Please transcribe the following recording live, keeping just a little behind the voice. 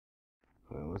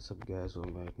Alright, what's up guys,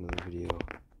 welcome back to another video.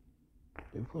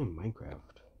 Been playing Minecraft.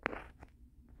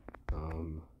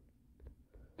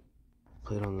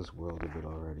 Played on this world a bit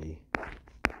already.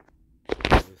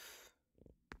 With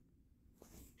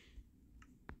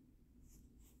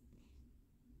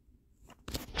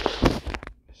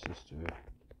my sister.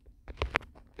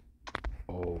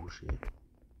 Oh shit.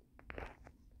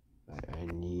 I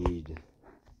need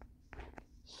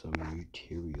some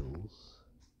materials.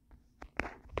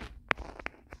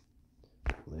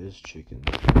 There's chicken.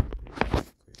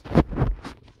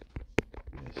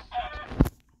 Yes.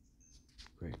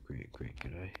 Great,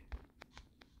 good eye.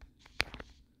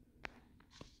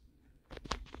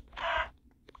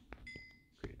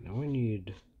 Great, now I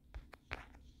need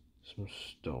some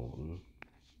stone.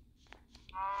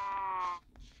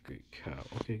 Great cow.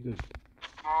 Okay, good.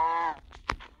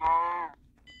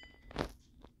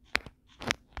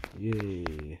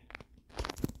 Yay.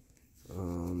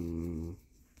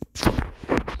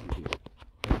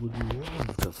 I would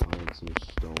love to find some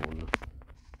stone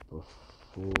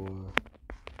before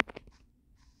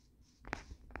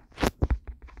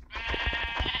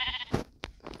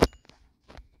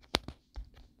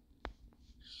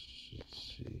let's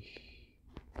see.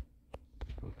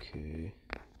 Okay.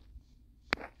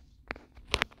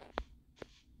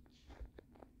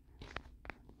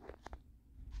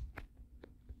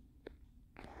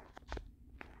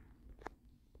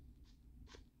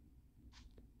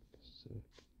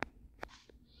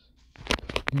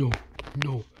 No.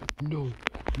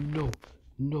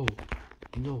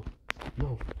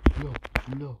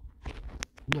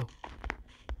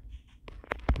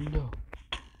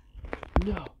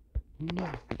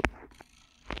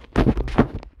 I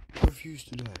refuse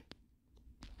to die.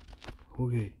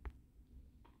 Okay.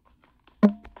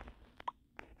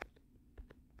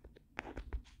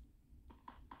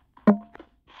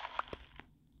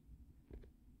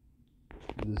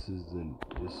 This is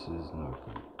not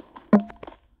good.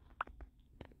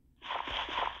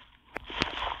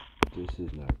 This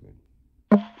is not good.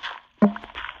 At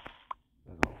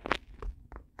all.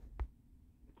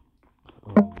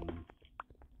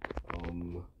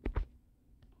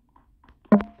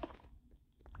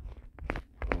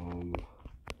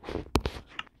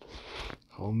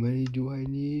 How many do I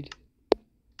need?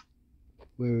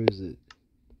 Where is it?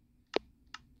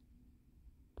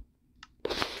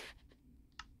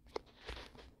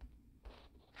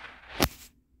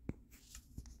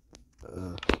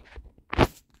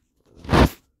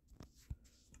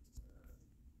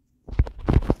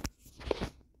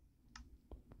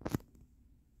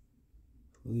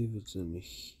 I believe it's in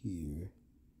here.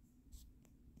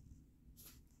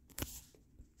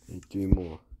 And 3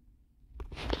 more.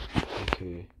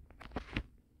 Okay.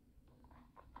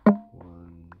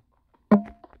 1,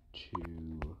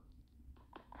 2,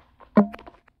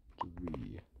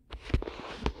 3.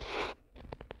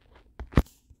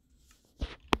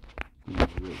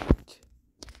 Great.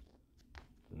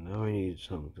 Now I need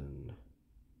something.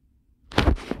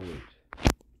 Wait.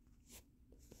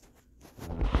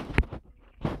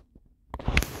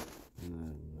 And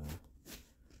then,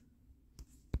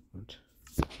 what?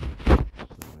 That's not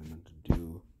what I meant to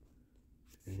do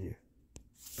in here.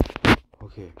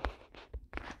 Okay.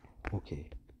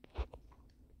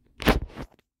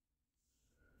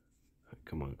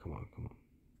 Come on.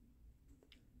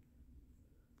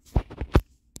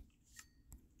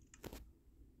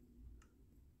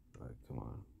 Alright, come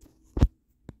on.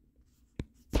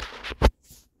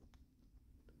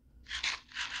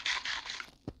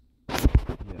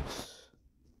 Yes.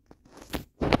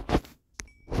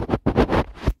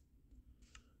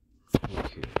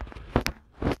 Okay.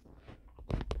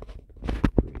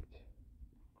 Great.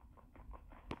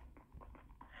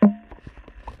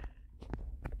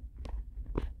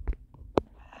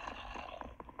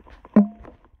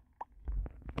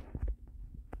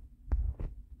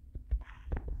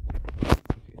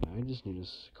 I just need a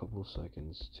couple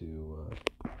seconds to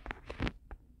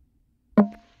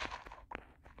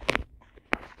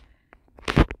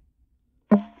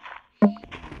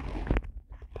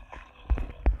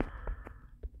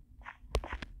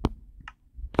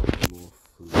more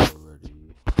food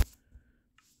already.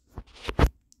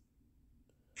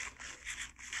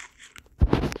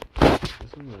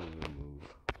 Guess I'm not gonna move.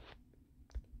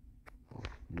 Oh,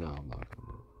 no, I'm not gonna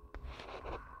move.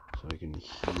 So I can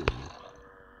heal.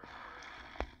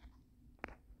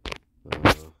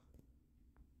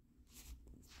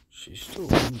 She's still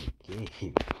in the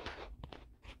game.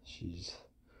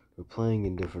 We're playing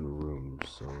in different rooms,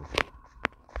 so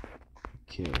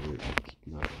can't really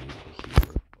not be able to hear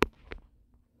her.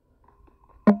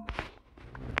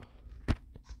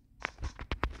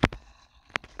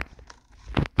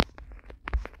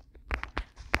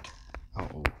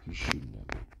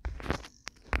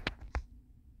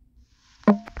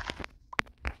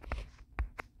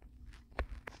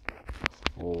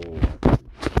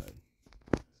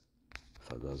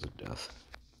 was a death.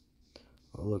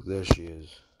 Oh, look, there she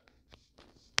is.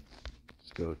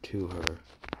 Let's go to her.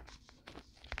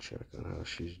 Check on how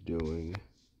she's doing.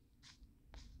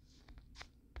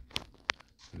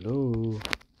 Hello?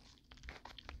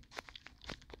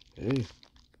 Hey.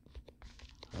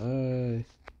 Hi.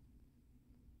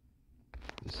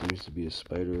 There seems to be a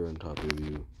spider on top of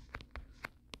you.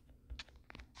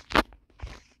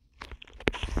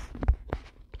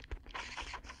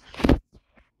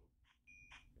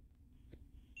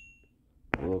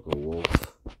 Look, a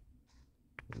wolf.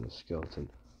 And a skeleton.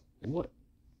 What?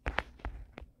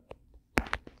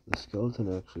 The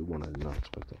skeleton actually won. I did not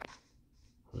expect that. I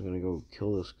was gonna go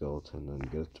kill the skeleton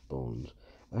and get its bones.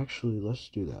 Actually, let's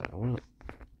do that. I want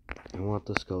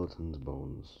the skeleton's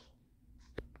bones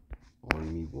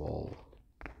on me wall.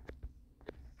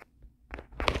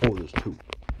 Oh, there's two.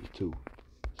 There's two.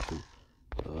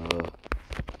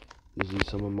 Easy,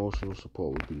 some emotional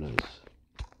support would be nice.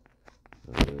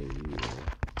 Okay,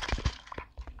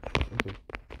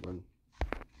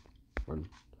 run.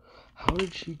 How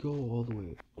did she go all the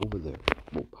way over there?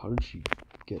 Whoa, how did she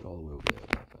get all the way over there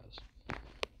that fast?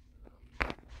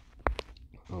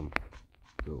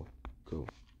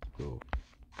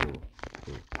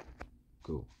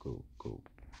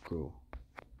 Go.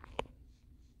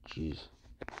 Jeez.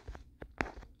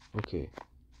 Okay.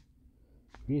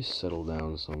 We need to settle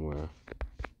down somewhere.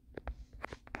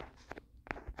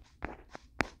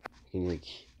 I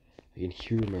can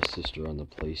hear my sister on the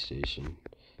PlayStation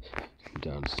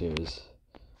downstairs.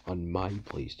 On my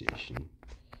PlayStation.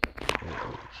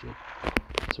 Oh shit.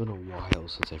 It's been a while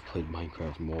since I've played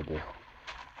Minecraft Mobile.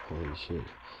 Holy shit.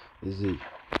 Izzy,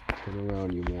 turn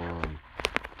around, you moron.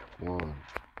 Moron.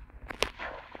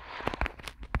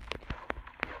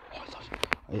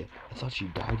 Oh, I thought she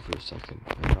died for a second.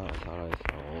 I thought I saw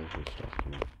all of her stuff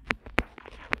come up.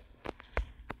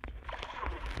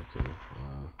 Okay,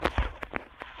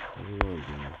 where are we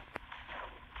going?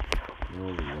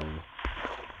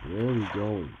 Where are we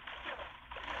going?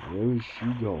 Where is she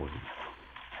going?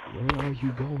 Where are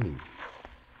you going?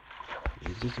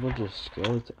 Is this a bunch of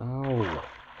skeletons? Ow!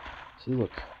 See,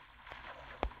 look.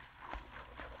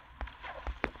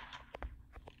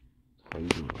 How you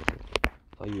doing? I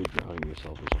thought you were drowning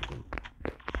yourself or something.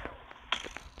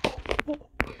 Oh,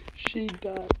 she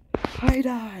died. I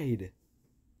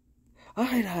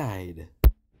died.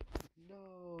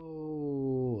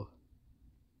 No.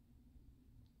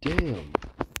 Damn.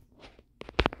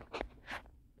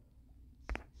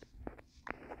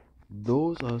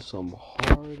 Those are some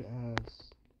hard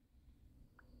ass.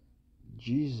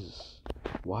 Jesus.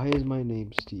 Why is my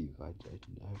name Steve? I actually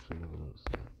never noticed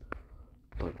that.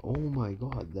 But oh my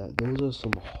god, those are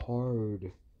some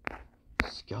hard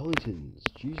skeletons.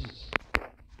 Jesus.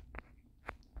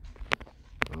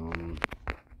 Well,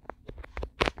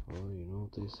 you know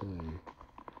what they say.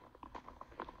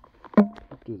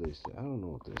 What do they say? I don't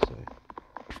know what they say.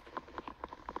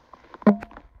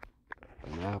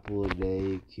 An apple a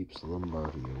day keeps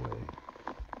Lombardi away.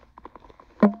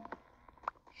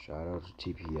 Shout out to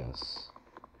TPS.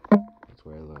 That's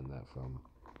where I learned that from.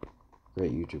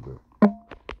 Great YouTuber.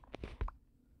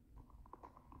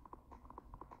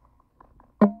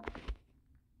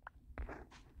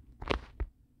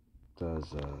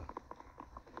 Does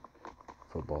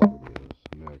football videos,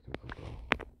 American football.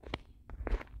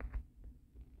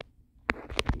 I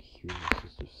can hear my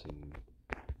sister singing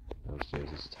downstairs.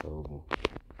 It's terrible.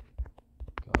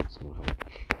 God, someone help.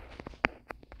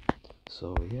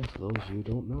 So yeah, for those of you who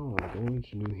don't know, I'm going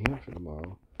to New Hampshire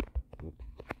tomorrow.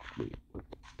 Wait,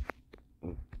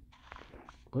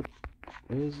 what?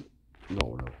 Where is it?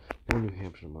 No. I'm going to New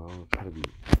Hampshire tomorrow. I'll try to be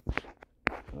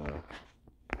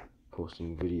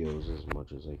posting videos as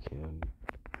much as I can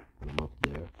when I'm up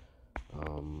there.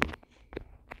 I'm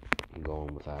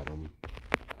going with Adam.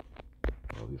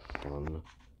 That'll be fun.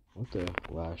 I went there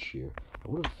last year. I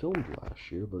would have filmed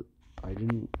last year, but I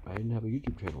didn't have a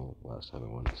YouTube channel last time I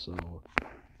went, so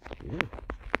yeah.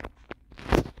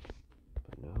 But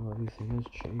now everything has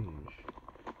changed.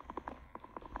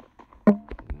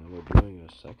 And now we're doing a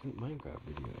second Minecraft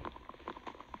video.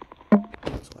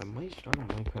 So I might start a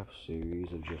Minecraft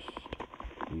series of just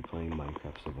me playing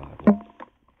Minecraft Survival.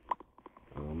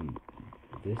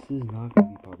 This is not going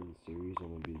to be part of the series,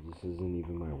 this isn't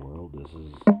even my world, this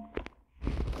is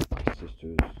my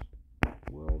sister's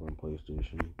world on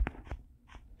PlayStation.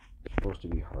 It's supposed to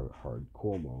be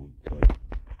hardcore mode, but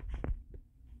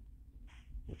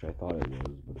which I thought it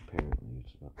was, but apparently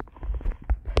it's not.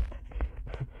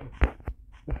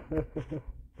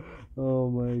 Oh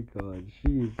my god,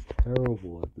 she is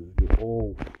terrible at this game.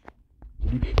 Oh,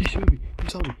 he saw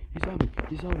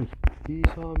me! He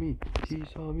saw me. He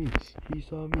saw me. He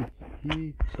saw me.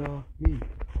 He saw me.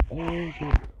 Oh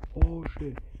shit. Oh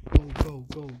shit. Go, go,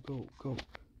 go, go, go,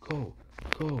 go,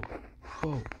 go,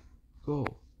 go, go,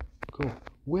 go.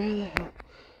 Where the hell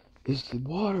is the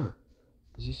water?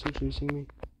 Is he still chasing me?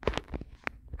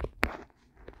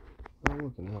 Oh,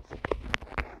 look, an apple.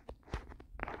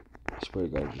 I swear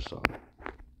to God, I just saw it.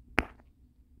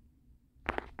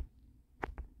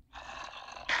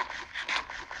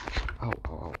 Ow, ow,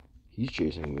 ow. He's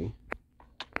chasing me.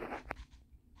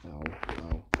 Ow,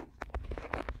 ow.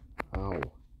 Ow.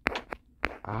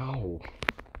 Ow.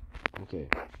 Okay,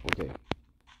 okay.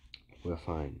 We're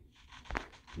fine.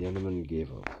 The Enderman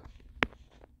gave up.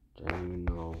 I don't even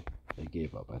know. They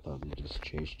gave up. I thought they just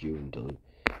chased you until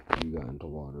you got into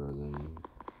water, and then...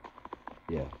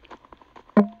 Yeah.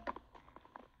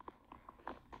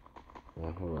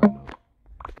 Yeah, alright now.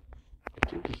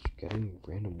 They're just getting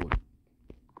random wood.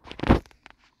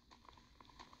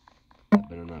 That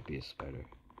better not be a spider.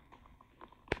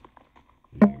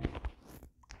 Near me.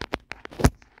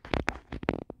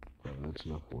 Bro, that's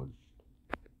enough wood.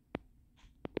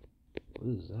 What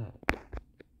is that?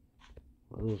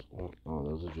 What are those? Oh,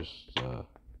 those are just,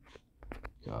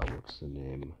 God, what's the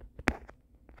name? I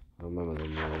don't remember the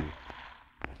name.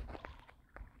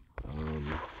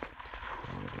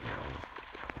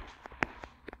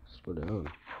 Let's go down.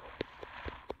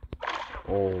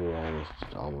 Oh,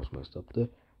 almost messed up there.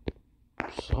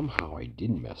 Somehow I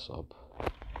didn't mess up.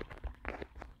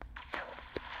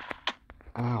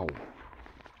 Ow.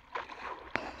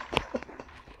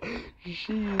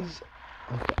 Jeez.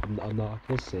 Okay, I'm not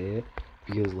gonna say it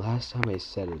because last time I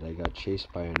said it, I got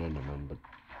chased by an Enderman. But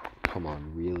come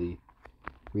on, really,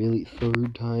 really,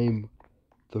 third time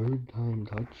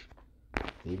touch.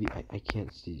 Maybe I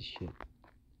can't see shit.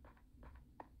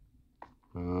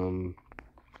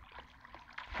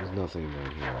 There's nothing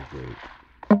down here. Great.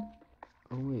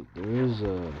 Oh wait, there is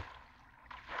a.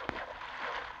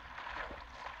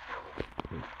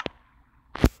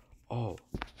 Oh.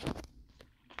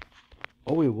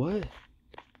 Oh wait, what?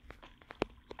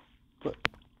 What?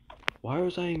 Why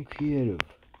was I in creative?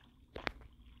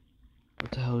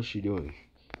 What the hell is she doing?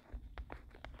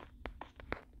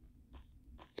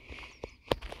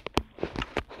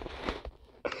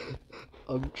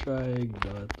 I'm trying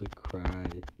not to cry.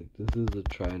 Like, this is a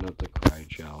try not to cry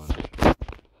challenge.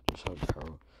 Just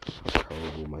how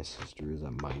terrible my sister is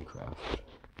at Minecraft.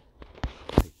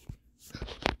 Like,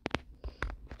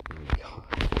 oh my god.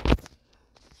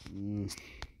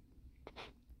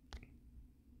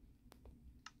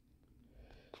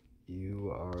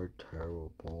 You are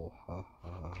terrible. Ha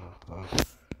ha ha ha.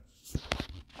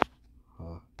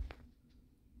 Ha.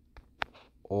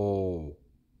 Oh.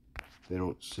 They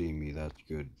don't see me, that's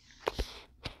good.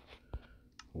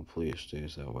 Hopefully it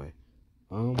stays that way.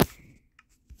 What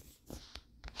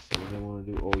did I want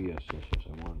to do? Oh, yes, I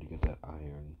wanted to get that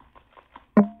iron.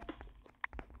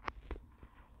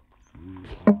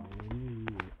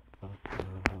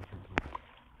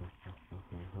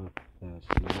 That's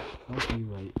not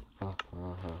copyright.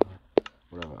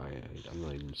 Whatever, I'm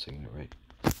not even singing it right.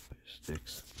 It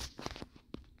sticks.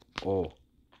 Oh.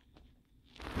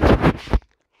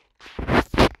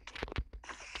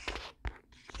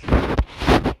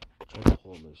 Try to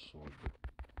pull my sword.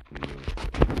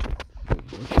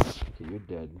 Okay, you're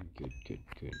dead. Good.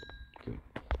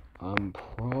 I'm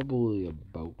probably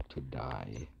about to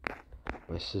die.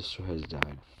 My sister has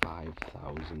died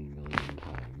 5,000 million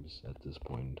times at this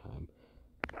point in time.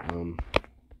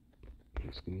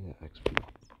 Just give me that XP.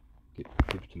 Give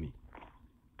it to me.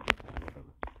 Whatever.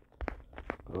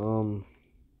 I'm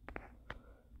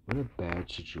in a bad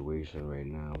situation right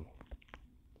now.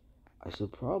 I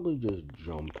should probably just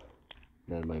jump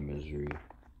out of my misery.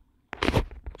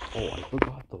 Oh, I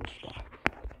forgot those spiders.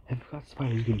 I forgot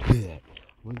spiders can do that.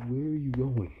 Like, where are you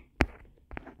going?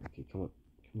 Okay, come on.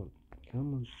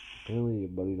 Apparently your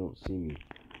buddy don't see me.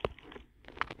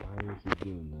 Why is he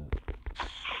doing that?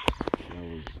 That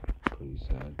was pretty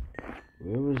sad.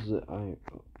 Where was the iron?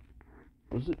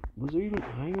 Was there even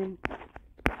iron?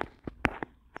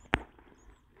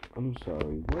 I'm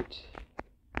sorry, what?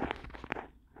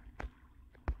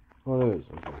 Oh, there is,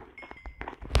 okay.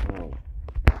 Ow.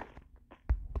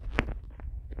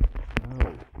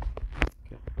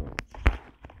 Okay, oh.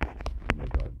 Oh my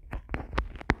god.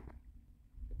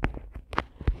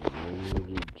 I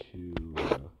needed to,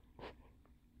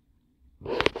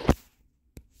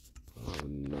 oh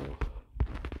no.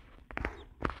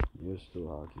 You're still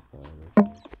occupied,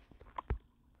 okay.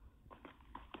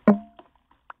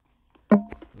 I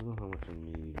don't know how much I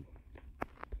need.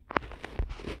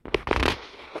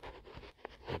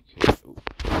 Okay, oh.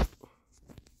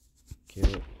 Get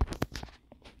it.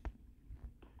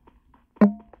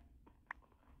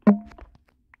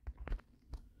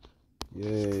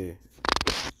 Yay.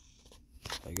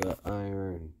 I got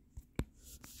iron.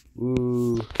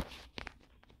 Woo.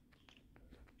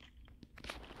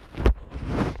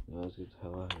 Now let's get the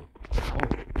hell out of here.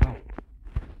 Oh, wow.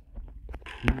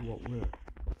 Who, what, where?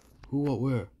 Who, what,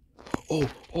 where?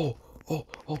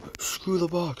 Oh, screw the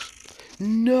box.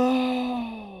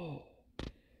 No!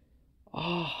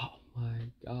 Oh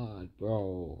my god,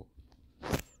 bro.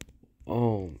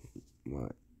 Oh my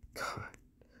god.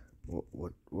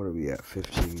 What are we at?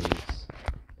 15 minutes?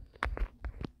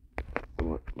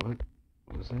 What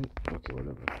was that? Okay,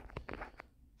 whatever.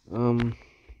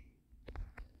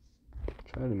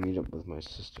 Try to meet up with my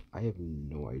sister. I have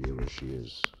no idea where she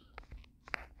is.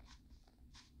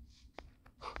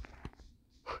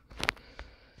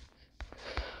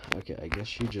 Okay, I guess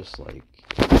she just like,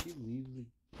 did she leave the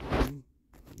game?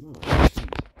 No, I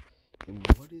didn't. And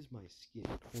what is my skin?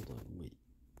 Hold on, wait.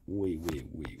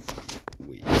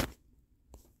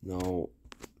 No.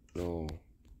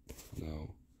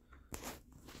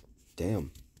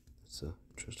 Damn, that's a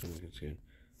interesting looking skin.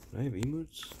 Can I have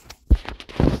emotes?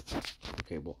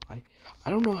 Okay, well, I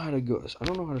don't know how to go. I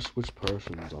don't know how to switch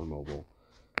persons on mobile.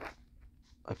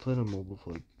 I played on mobile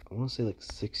for like, I want to say like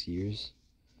 6 years.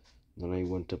 Then I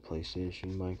went to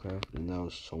PlayStation Minecraft, and that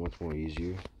was so much more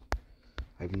easier.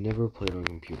 I've never played on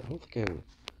computer. I don't think I have. I'm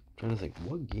trying to think,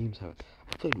 what games have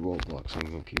I played? Roblox on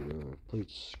computer. I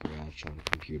played Scratch on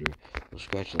computer. Well,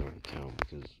 Scratch doesn't count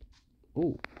because,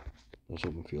 oh, that's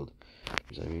open field.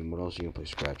 Because I mean, what else are you gonna play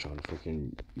Scratch on?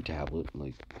 Freaking your tablet?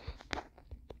 Like,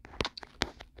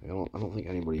 I don't think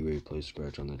anybody really plays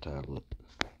Scratch on their tablet.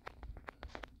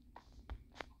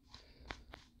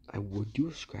 I would do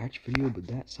a Scratch video, but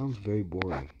that sounds very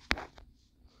boring.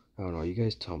 I don't know, you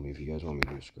guys tell me if you guys want me to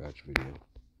do a Scratch video.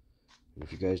 And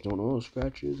if you guys don't know what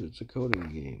Scratch is, it's a coding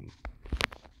game.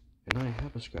 And I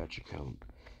have a Scratch account.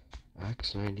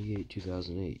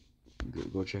 Axe982008.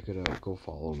 Go check it out. Go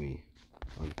follow me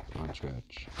on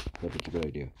Scratch. That's a good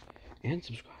idea. And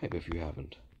subscribe if you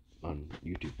haven't on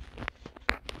YouTube.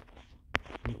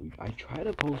 I try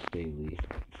to post daily.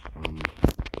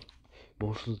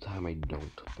 Most of the time I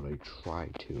don't, but I try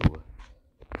to.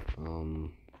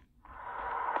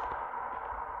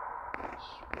 This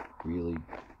really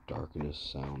darkness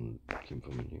sound came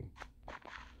from in here.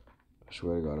 I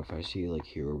swear to God, if I see like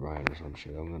Herobrine or some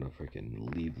shit, I'm gonna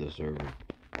freaking leave the server.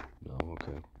 No,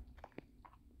 okay.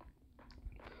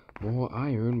 More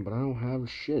iron, but I don't have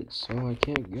shit, so I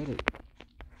can't get it.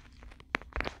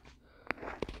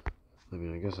 I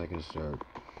mean, I guess I can start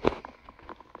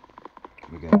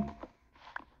again.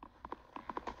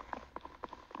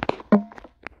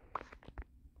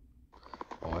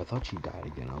 Oh, I thought she died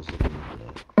again. I was looking at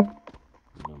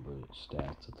the number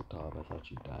stats at the top. I thought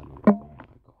she died. I'm like, oh my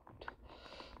god.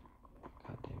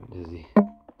 God damn it, Izzy.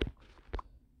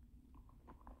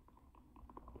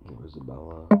 Or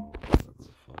Isabella. Whatever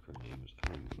the fuck her name is. I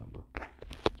don't remember.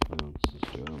 My own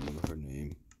sister. I don't remember her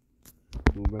name.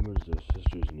 Who remembers their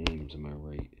sister's names? Am I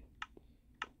right?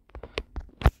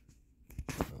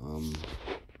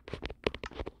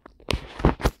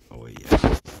 Oh wait, yeah.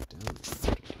 Down.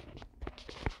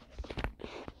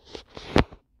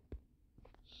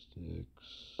 Sticks.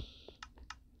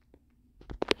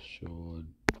 Shard.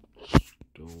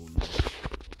 Stone.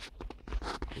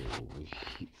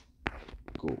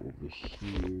 Go over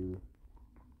here.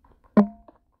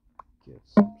 Get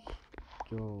some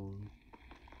stone.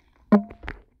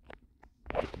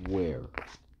 Where?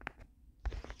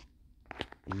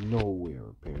 Nowhere,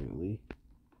 apparently.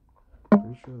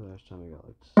 Pretty sure last time I got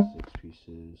like 6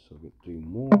 pieces, so I'll get 3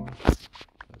 more.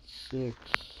 That's 6.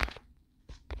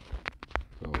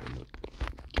 Go and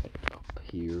get up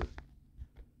here.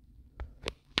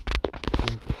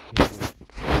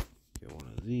 Get one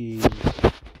of these.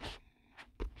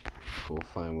 Go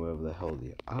find wherever the hell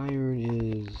the iron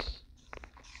is.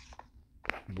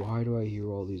 Why do I hear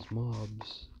all these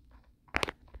mobs?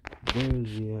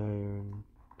 Where's the iron?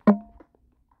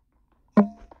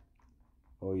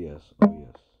 Oh yes. I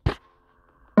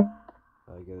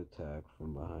get attacked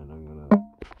from behind. I'm gonna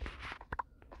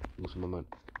lose my mind.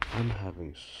 I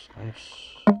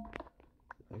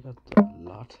got a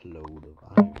lot load of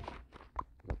iron.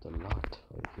 I got a lot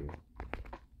right here.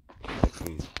 Like,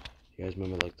 you guys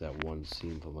remember like that one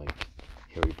scene from like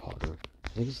Harry Potter? I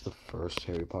think it's the first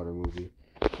Harry Potter movie.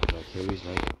 Like Harry's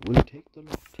like, will you take the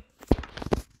lot?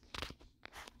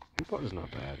 Harry Potter's not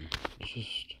bad. It's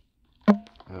just,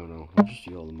 I don't know. I just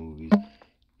see all the movies.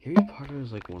 Harry Potter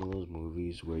is like one of those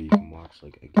movies where you can watch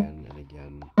like again and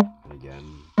again and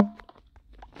again.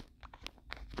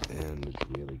 And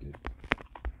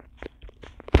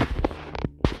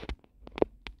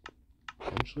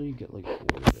Eventually you get like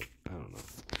bored of it. I don't know.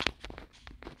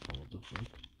 Oh, what the fuck?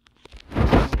 Oh.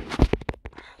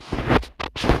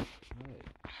 Alright.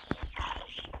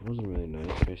 That wasn't really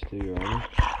nice. Can I steal your armor?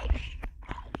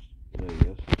 Yeah,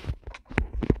 yes.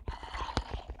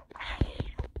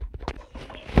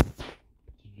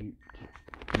 You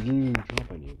didn't even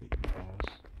drop any of it, you ass.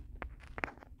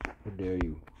 How dare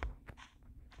you?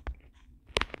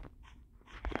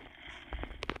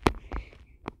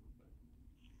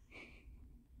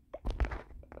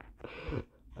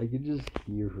 I can just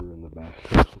hear her in the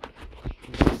background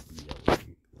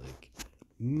yelling, like,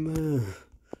 meh.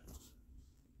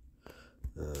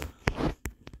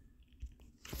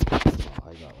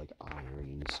 I got like iron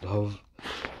and stuff.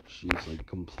 She's like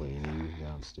complaining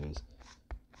downstairs.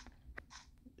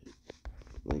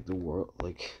 Like the world,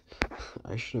 like,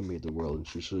 I should have made the world and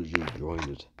she should have just joined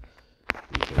it.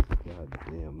 Because, god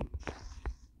damn.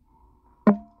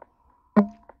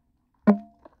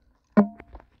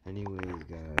 Anyways,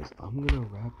 guys, I'm gonna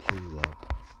wrap things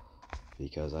up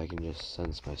because I can just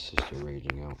sense my sister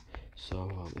raging out. So,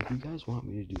 if you guys want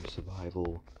me to do a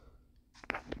survival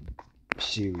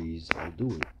series, I'll do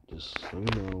it. Just let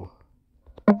me know.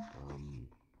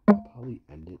 I'll probably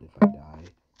end it if I die.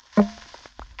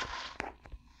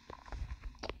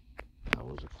 That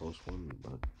was a close one,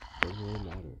 but it doesn't really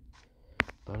matter.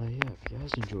 But yeah, if you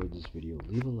guys enjoyed this video,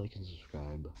 leave a like and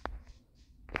subscribe.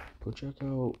 Go check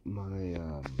out my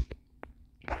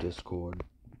Discord,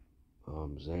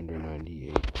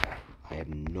 Xander98. I have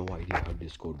no idea how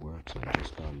Discord works. I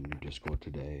just got a new Discord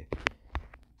today.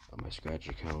 My Scratch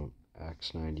account,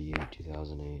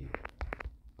 Axe982008.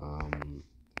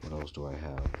 What else do I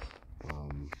have?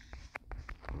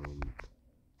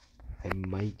 I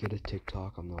might get a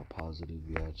TikTok. I'm not positive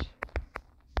yet.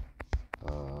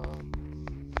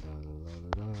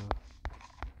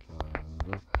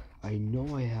 I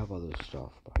know I have other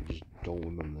stuff, but I just don't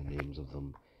remember the names of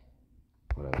them.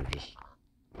 Whatever, just...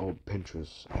 Oh,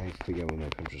 Pinterest. I forget what my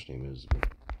Pinterest name is, but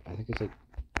I think it's like...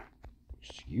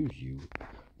 Excuse you. I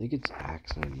think it's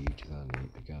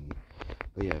Axe982008 again.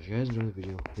 But yeah, if you guys enjoyed the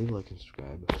video, leave a like and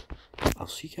subscribe. I'll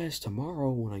see you guys tomorrow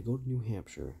when I go to New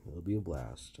Hampshire. It'll be a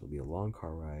blast. It'll be a long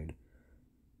car ride.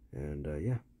 And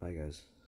yeah, bye guys.